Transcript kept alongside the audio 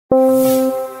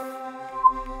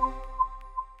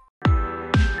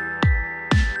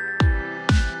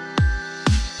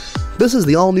This is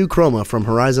the all-new Chroma from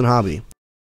Horizon Hobby.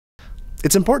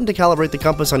 It's important to calibrate the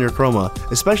compass on your Chroma,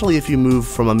 especially if you move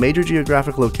from a major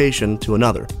geographic location to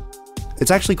another. It's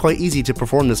actually quite easy to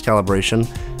perform this calibration,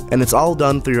 and it's all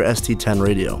done through your ST10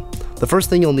 radio. The first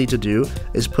thing you'll need to do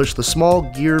is push the small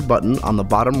gear button on the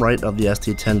bottom right of the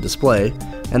ST10 display,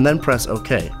 and then press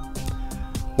OK.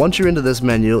 Once you're into this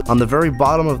menu, on the very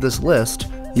bottom of this list,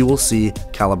 you will see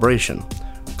Calibration.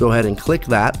 Go ahead and click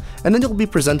that, and then you'll be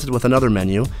presented with another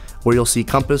menu where you'll see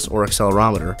compass or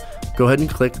accelerometer. Go ahead and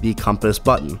click the compass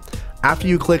button. After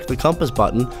you click the compass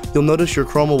button, you'll notice your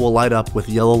Chroma will light up with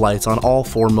yellow lights on all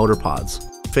 4 motor pods.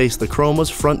 Face the Chroma's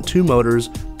front 2 motors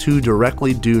to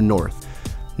directly due north.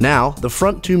 Now, the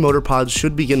front 2 motor pods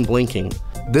should begin blinking.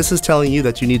 This is telling you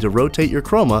that you need to rotate your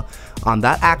Chroma on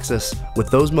that axis with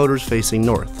those motors facing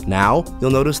north. Now,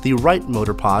 you'll notice the right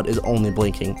motor pod is only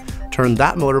blinking. Turn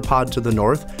that motor pod to the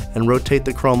north and rotate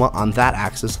the Chroma on that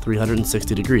axis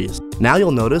 360 degrees. Now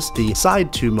you'll notice the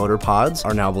side 2 motor pods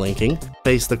are now blinking.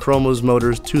 Face the Chroma's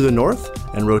motors to the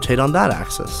north and rotate on that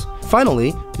axis.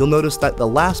 Finally, you'll notice that the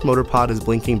last motor pod is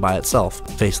blinking by itself.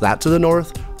 Face that to the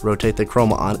north, rotate the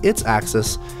Chroma on its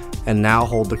axis, and now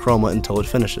hold the Chroma until it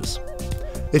finishes.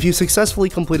 If you successfully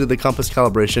completed the compass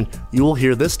calibration, you will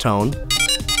hear this tone,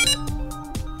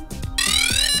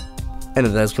 and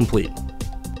it is complete.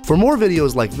 For more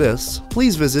videos like this,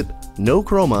 please visit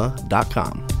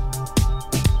nochroma.com.